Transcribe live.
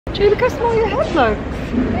Jay, look how small your head looks.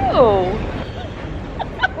 Ew.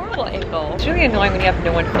 Horrible angle. It's really annoying when you have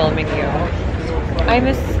no one filming you. I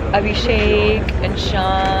miss Abhishek and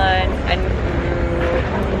Sean and Guru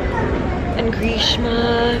and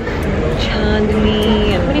Grishma,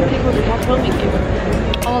 Chandni, and how many people did have filming you?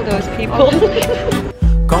 All those people.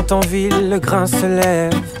 Quand en ville le grain se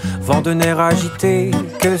lève, vent de nerfs agités,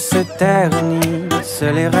 que se ternissent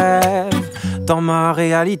les rêves dans ma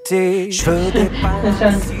réalité. Je veux des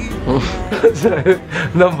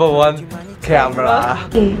Number one camera.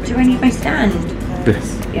 Okay, do I need my stand?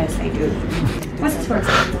 This. Yes, I do. What's this for?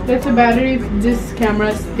 That's a battery if this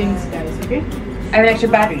camera thinks, guys, okay? I have an extra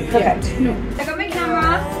battery. Perfect. No. I got my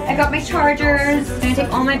camera, I got my chargers, I'm gonna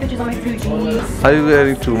take all my pictures on my Fuji. Are you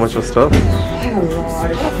wearing too much of stuff? I have a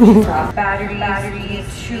lot of stuff. Batteries,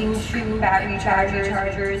 two battery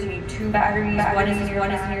chargers, you need two batteries, one is in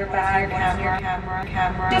your bag, camera.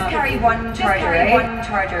 Just carry one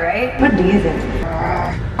charger, right? What day is it?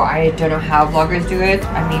 I don't know how vloggers do it.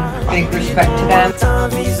 I mean, big respect to them.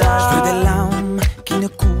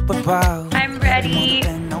 I'm ready.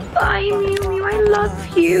 Bye, Mew Mew, I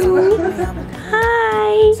love you.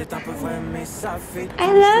 Hi. I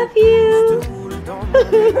love you.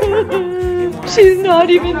 She's not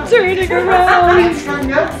even turning around.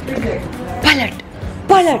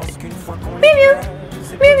 Ballard. Mew Mew.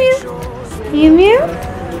 Mew Mew.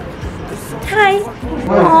 Hi.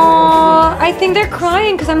 Aww, I think they're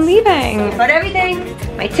crying because I'm leaving. Got everything.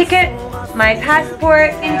 My ticket, my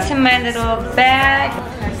passport, into my little bag.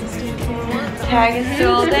 Tag is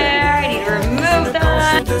still there. I need to remove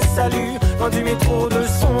that. Off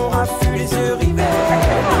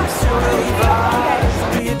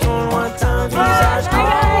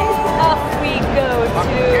we go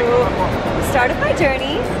to start of my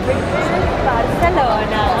journey,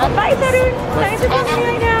 Barcelona. Bye, Tarun. Thanks for coming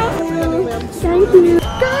right now. Thank you.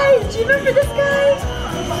 Guys, do you remember this guy?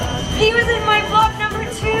 He was in my vlog number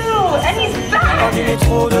 2, and he's back.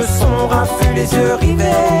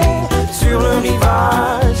 Sur le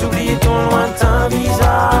rivage, oubliez ton lointain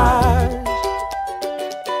visage.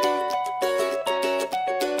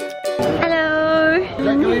 Hello.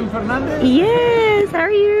 Jacqueline Fernandez? Yes, how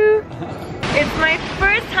are you? It's my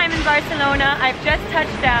first time in Barcelona. I've just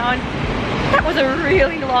touched down. That was a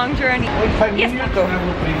really long journey. Yes, Paco.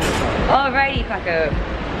 Alrighty, Paco.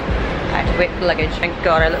 I had to wait for luggage. Thank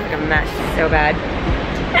God, I look like a mess. So bad.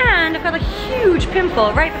 And I've got a huge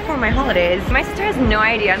pimple right before my holidays. My sister has no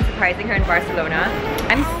idea I'm surprising her in Barcelona.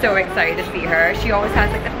 I'm so excited to see her. She always has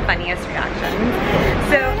like the funniest reactions.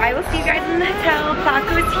 So I will see you guys in the hotel.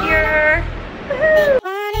 Paco is here.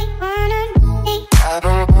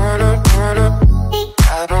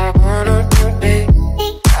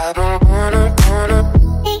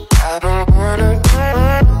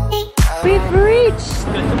 We've reached.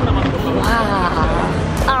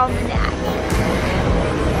 Wow.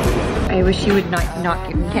 I wish you would not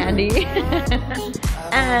give me candy.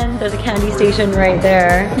 And there's a candy station right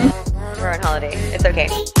there. We're on holiday. It's okay.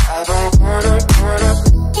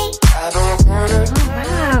 Oh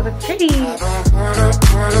wow, but pretty.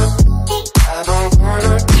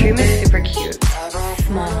 This room is super cute.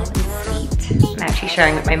 Small and sweet. I'm actually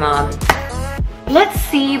sharing with my mom. Let's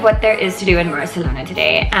see what there is to do in Barcelona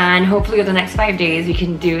today. And hopefully over the next 5 days we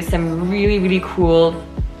can do some really cool,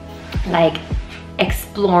 like,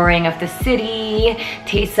 exploring of the city,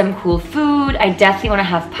 taste some cool food. I definitely want to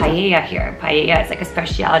have paella here. Paella is like a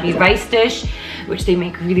specialty rice dish, which they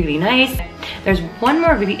make really nice. There's one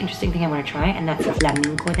more really interesting thing I want to try, and that's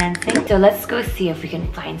flamenco dancing. So let's go see if we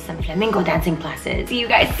can find some flamenco dancing classes. See you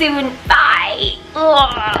guys soon. Bye.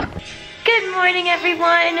 Ugh. Good morning,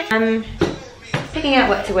 everyone. I'm picking out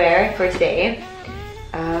what to wear for today.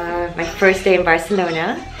 My first day in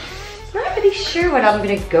Barcelona. Not really sure what I'm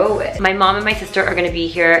gonna go with. My mom and my sister are gonna be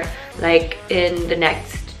here like in the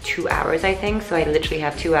next 2 hours, I think. So I literally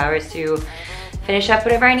have 2 hours to finish up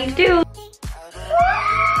whatever I need to do.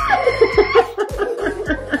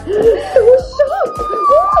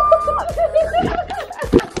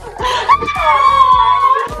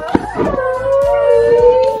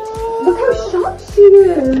 Look how shocked she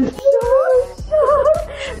is.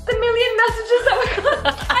 The million messages that were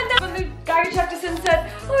going. And then when the guy who checked us in said,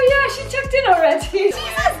 oh yeah, she checked in already.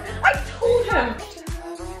 Jesus, I told him.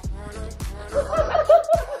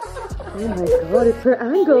 Oh my God, it's her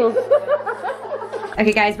angle.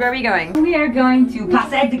 Okay guys, where are we going? We are going to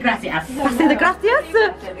Paseo de Gracias. Paseo de Gracias?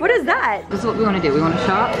 What is that? This is what we want to do. We want to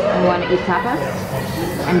shop, we want to eat tapas,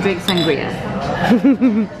 and drink sangria.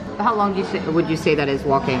 How long would you say that is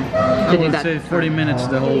walking? I would say 40 minutes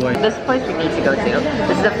the whole way. This place we need to go to.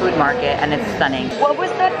 This is a food market and it's stunning. What was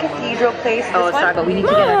that cathedral place? Oh, sorry, but we need to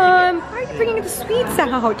get our tickets. Why are you bringing the sweets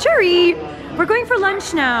out? Cherry! We're going for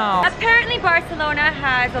lunch now. Apparently Barcelona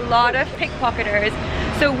has a lot of pickpocketers,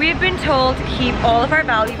 so we've been told to keep all of our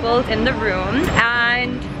valuables in the room,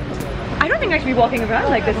 and I don't think I should be walking around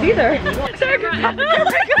like this either. Sorry.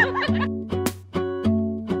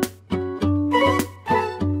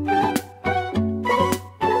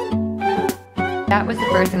 That was the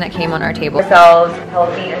first thing that came on our table. Ourselves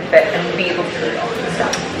healthy and fit and be able to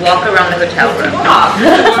walk around the hotel room.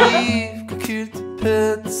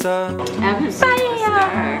 Good, that's a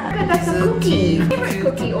cookie. Favorite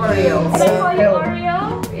cookie, Oreo. Can I call you Oreo?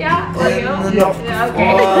 Yeah, Oreo.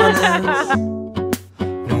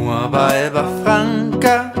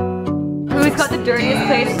 Franca. Who's got the dirtiest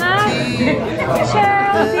place now?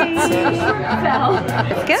 Chelsea!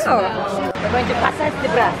 Let's go! We're going to Paseo de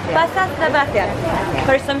Gracias. Paseo de Gracias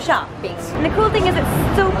for some shopping. And the cool thing is it's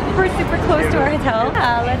super close to our hotel.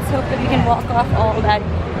 Let's hope that we can walk off all that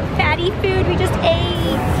fatty food we just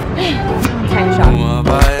ate. Time to shop.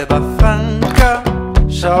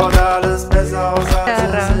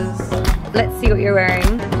 Let's see what you're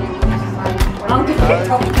wearing.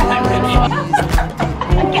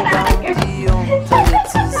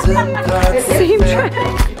 Same dress.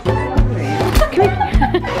 We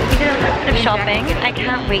did a little bit of shopping. I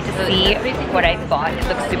can't wait to see what I bought. It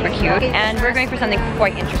looks super cute. And we're going for something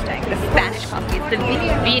quite interesting. The Spanish coffee. It's the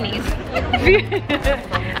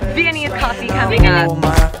Viennese coffee coming up. We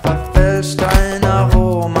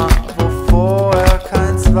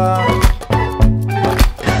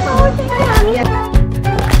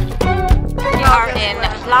are in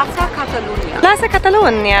Plaza Catalunya. Plaza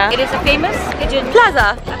Catalunya. It is a famous pigeon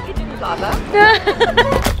Plaza. plaza.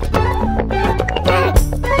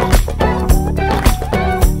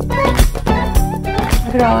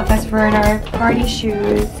 Look at all of us, we're in our party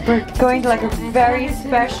shoes. We're going to like a very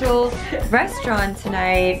special restaurant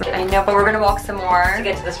tonight. I know, but we're gonna walk some more To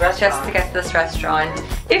get to this restaurant. just to get to this restaurant.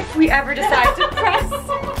 If we ever decide to press.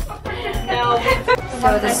 No.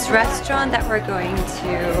 So this restaurant that we're going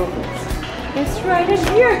to is right in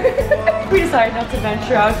here. We decided not to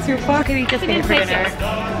venture out too far. Okay, we just made it for dinner.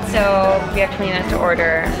 So we have 20 minutes to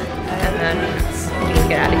order and then we can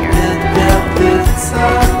get out of here.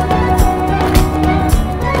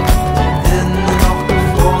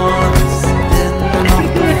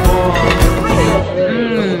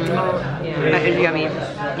 That is yummy.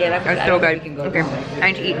 Yeah, That's so good. Okay,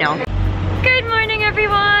 I need to eat now. Good morning,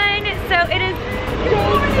 everyone. So it is day 2.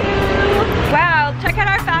 Wow, check out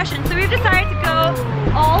our fashion. So we've decided to go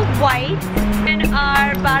all white in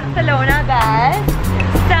our Barcelona bag.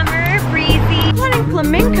 Summer, breezy. Wanting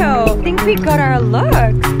flamenco. I think we got our look.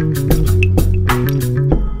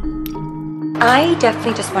 I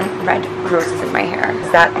definitely just want red roses in my hair.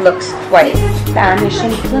 That looks quite Spanish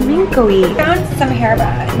and flamenco-y. Found some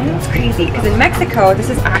hairbands. It's crazy because in Mexico, this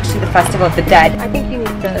is actually the Festival of the Dead. I think you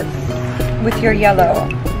need this with your yellow,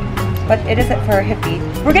 but it isn't for a hippie.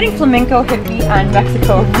 We're getting flamenco, hippie, and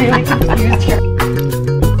Mexico really confused here.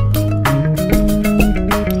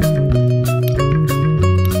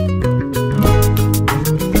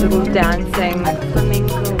 Little dancing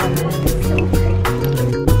flamenco women. So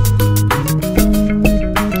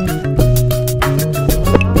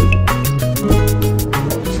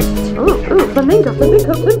pretty. Flamenco. I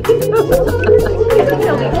think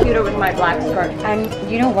it'll be cuter with my black skirt. And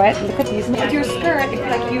you know what? Look at these. With your skirt, I feel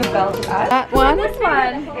like you belted us. That one? This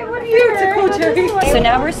one. It would be beautiful, Jerry. So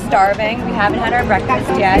now we're starving. We haven't had our breakfast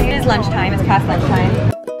yet. It is lunchtime. It's past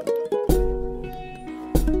lunchtime.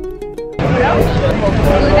 We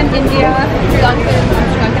live in India. Sri Lankan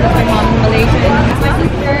with my mom, Malaysian. My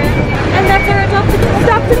sister. And that's our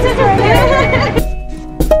adopted sister.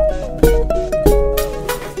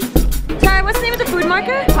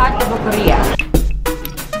 Market? Panda Lux.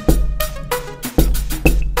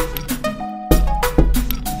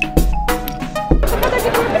 Oh, there's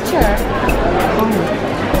a cool picture. Oh.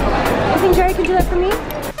 You think Jerry can do that for me?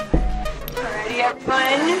 Alrighty,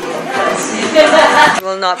 everyone. You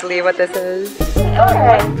will not believe what this is.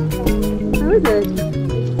 Alright. How is it?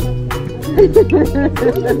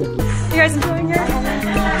 You guys enjoying it?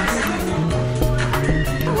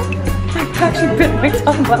 I actually bit my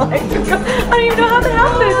tongue while I took it. I don't even know how that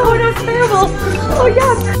happened. Oh no, it's terrible. Oh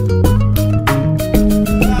yuck.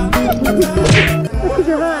 Look at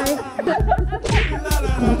your eye.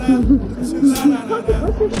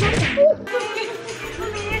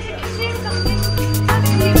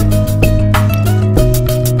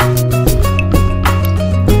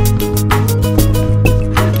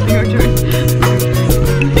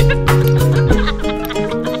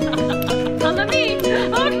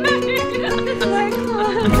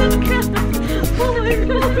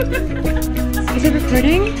 Is it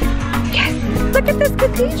recording? Yes! Look at this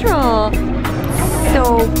cathedral! So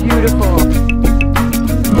beautiful.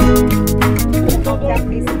 I'll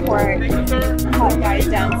definitely support hot guys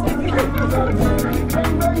dancing.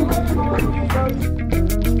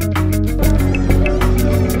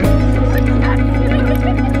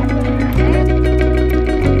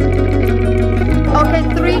 Okay,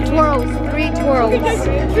 3 twirls. 3 twirls.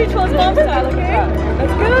 3 twirls mom style, okay?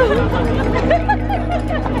 Let's go!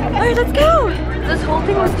 Alright, let's go! This whole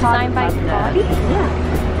thing was designed by Boogie? Yeah.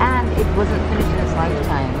 And it wasn't finished in its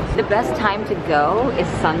lifetime. The best time to go is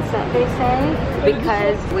sunset, they say,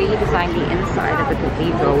 because we designed the inside of the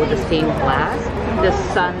cathedral with the stained glass. The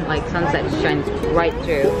sun, like sunset, shines right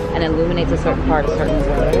through and illuminates a certain part a certain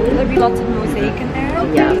way. There'll be lots of mosaic in there.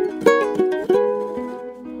 Yeah.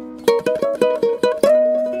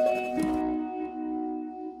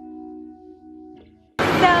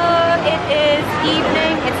 So it is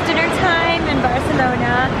evening, it's dinner time in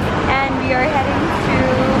Barcelona, and we are heading to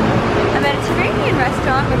a Mediterranean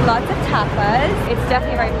restaurant with lots of tapas. It's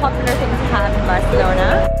definitely a very popular thing to have in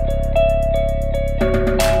Barcelona.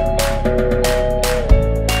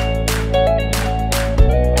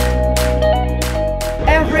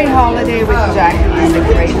 Every holiday with Jacqueline is a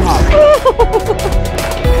great holiday.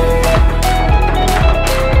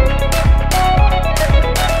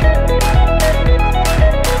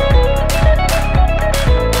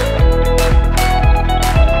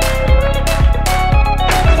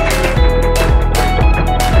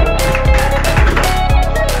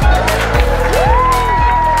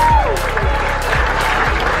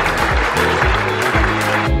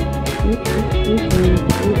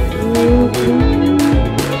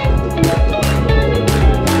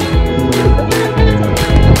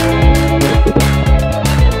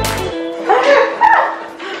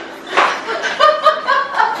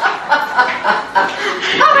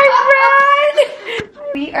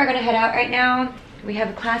 Right now, we have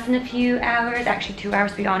a class in a few hours, actually 2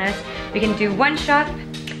 hours to be honest. We can do one shop,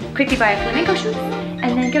 quickly buy a flamenco shoe,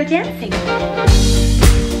 and then go dancing.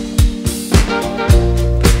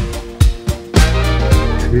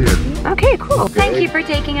 Okay, cool. Thank you for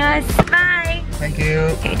taking us. Bye. Thank you.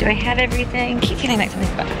 Okay, do I have everything? I keep feeling like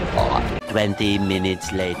something's about to fall off. 20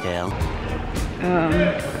 minutes later.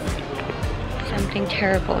 Something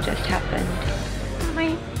terrible just happened.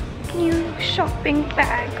 My new shopping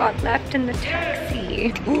bag got left in the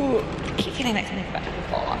taxi. Ooh, I keep feeling like something's about to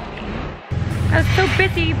fall off. I was so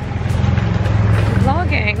busy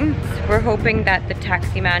vlogging. We're hoping that the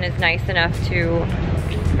taxi man is nice enough to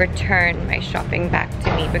return my shopping back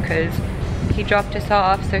to me because he dropped us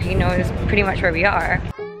off, so he knows pretty much where we are.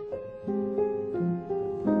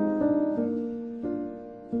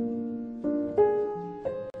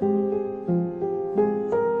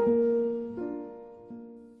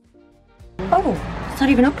 Oh, it's not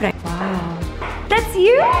even opening. Wow. That's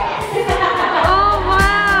you? Oh,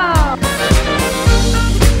 wow.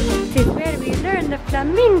 This is where we learn the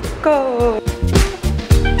flamenco.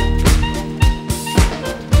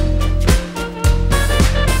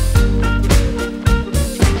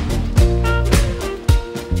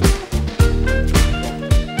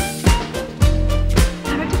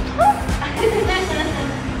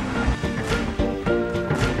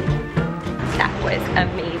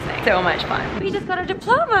 Amazing. So much fun. We just got our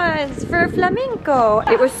diplomas for flamenco.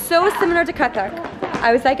 It was so similar to Kathak.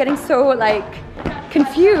 I was like getting so like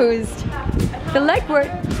confused. The legwork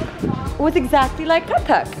was exactly like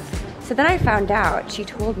Kathak. So then I found out, she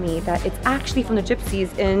told me that it's actually from the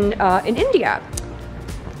gypsies in India.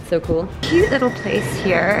 So cool. Cute little place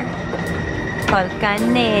here called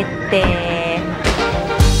Canete.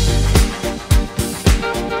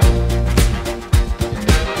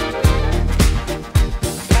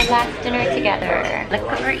 Last dinner together. Look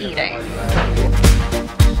what we're eating.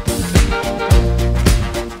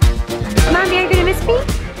 Mommy, are you gonna miss me?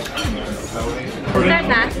 This is our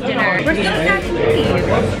last dinner. We're so sad to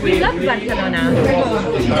leave. We love Barcelona.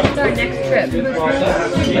 It's our next trip.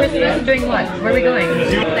 We're doing what? Where are we going?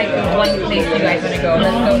 Like one place you guys wanna go.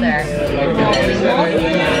 Let's go there.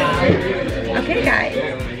 Okay, guys.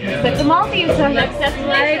 But the Maldives are like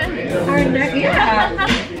our next. Yeah.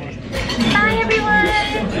 Bye everyone!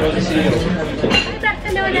 Bye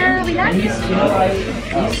Barcelona, we love you!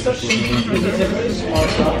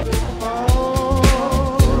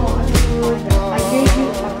 I gave you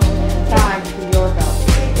a bag for your belt.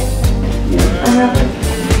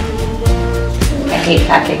 I hate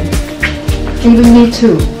packing. Even me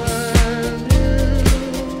too.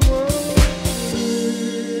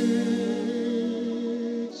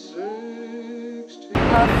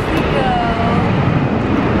 Off we go!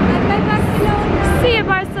 Bye Barcelona! See you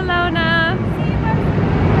Barcelona!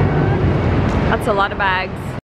 That's a lot of bags.